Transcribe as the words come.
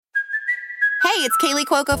Hey, it's Kaylee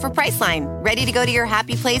Cuoco for Priceline. Ready to go to your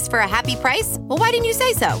happy place for a happy price? Well, why didn't you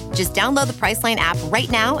say so? Just download the Priceline app right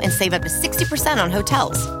now and save up to 60% on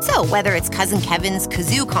hotels. So whether it's Cousin Kevin's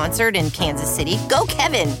Kazoo Concert in Kansas City, go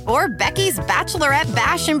Kevin, or Becky's Bachelorette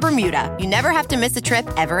Bash in Bermuda, you never have to miss a trip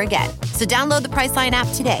ever again. So download the Priceline app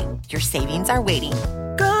today. Your savings are waiting.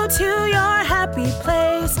 Go to your happy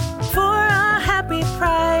place for a happy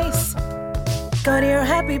price. Go to your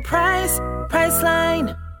happy price,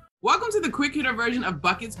 Priceline. Welcome to the quick hitter version of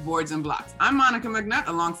Buckets, Boards, and Blocks. I'm Monica McNutt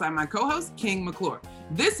alongside my co-host, King McClure.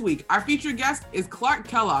 This week, our featured guest is Clark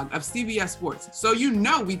Kellogg of CBS Sports. So you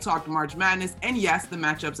know we talked March Madness and yes, the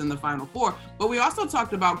matchups in the Final Four, but we also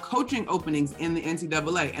talked about coaching openings in the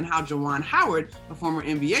NCAA and how Juwan Howard, a former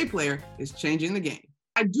NBA player, is changing the game.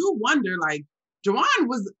 I do wonder, Juwan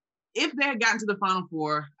was, if they had gotten to the Final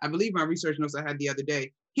Four, I believe my research notes I had the other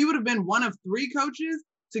day, he would have been one of 3 coaches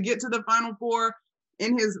to get to the Final Four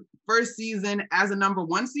in his first season as a number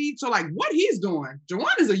 1 seed. So what he's doing,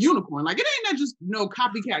 Juwan is a unicorn. It ain't that just no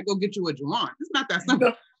copycat, go get you a Juwan. It's not that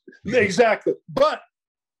simple. No, exactly. But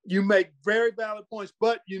you make very valid points,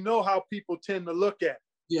 but you know how people tend to look at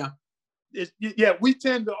it. Yeah. We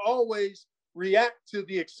tend to always react to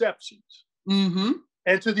the exceptions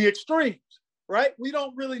and to the extremes, right? We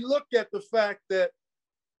don't really look at the fact that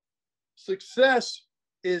success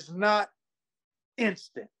is not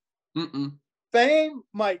instant. Fame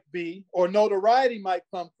might be, or notoriety might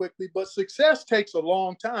come quickly, but success takes a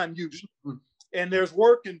long time usually. And there's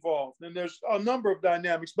work involved, and there's a number of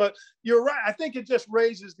dynamics. But you're right. I think it just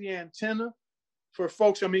raises the antenna for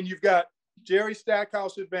folks. I mean, you've got Jerry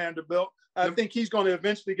Stackhouse at Vanderbilt. I think he's going to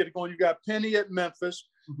eventually get it going. You've got Penny at Memphis.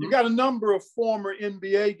 You've got a number of former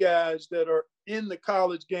NBA guys that are in the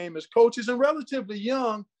college game as coaches and relatively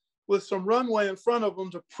young with some runway in front of them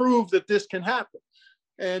to prove that this can happen.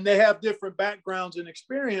 And they have different backgrounds and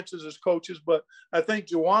experiences as coaches, but I think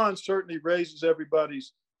Juwan certainly raises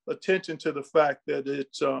everybody's attention to the fact that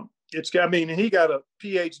and he got a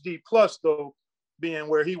PhD plus though, being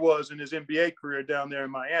where he was in his NBA career down there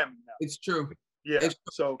in Miami now. It's true. Yeah. It's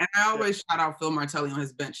true. So, and I always shout out Phil Martelli on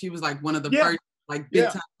his bench. He was one of the first big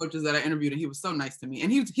time coaches that I interviewed, and he was so nice to me.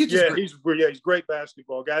 And he's just great. He's a great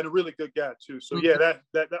basketball guy and a really good guy too. So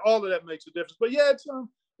that all of that makes a difference. But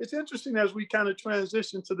it's interesting as we kind of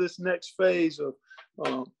transition to this next phase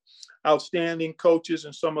of outstanding coaches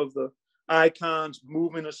and some of the icons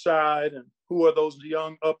moving aside, and who are those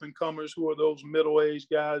young up-and-comers, who are those middle-aged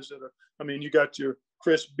guys that are, you got your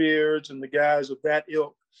Chris Beards and the guys of that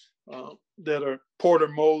ilk that are Porter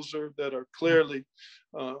Moser, that are clearly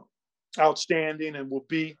outstanding and will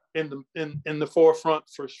be in the forefront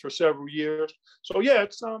for several years. So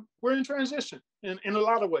it's we're in transition in a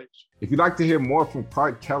lot of ways. If you'd like to hear more from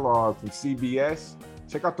Clark Kellogg from CBS,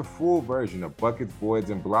 check out the full version of Buckets, Boards,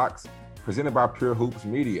 and Blocks presented by Pure Hoops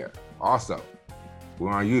Media. Also, we're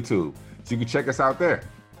on YouTube, so you can check us out there.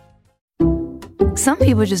 Some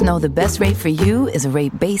people just know the best rate for you is a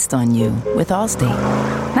rate based on you with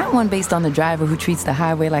Allstate. Not one based on the driver who treats the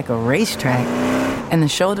highway like a racetrack and the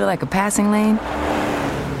shoulder like a passing lane.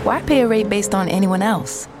 Why pay a rate based on anyone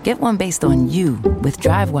else? Get one based on you with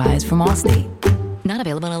DriveWise from Allstate. Not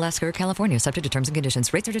available in Alaska or California, subject to terms and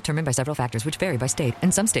conditions. Rates are determined by several factors, which vary by state.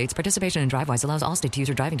 In some states, participation in DriveWise allows Allstate to use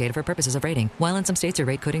your driving data for purposes of rating. While in some states, your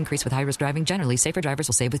rate could increase with high-risk driving. Generally, safer drivers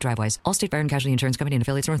will save with DriveWise. Allstate Fire and Casualty Insurance Company and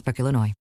affiliates, Northbrook, Illinois.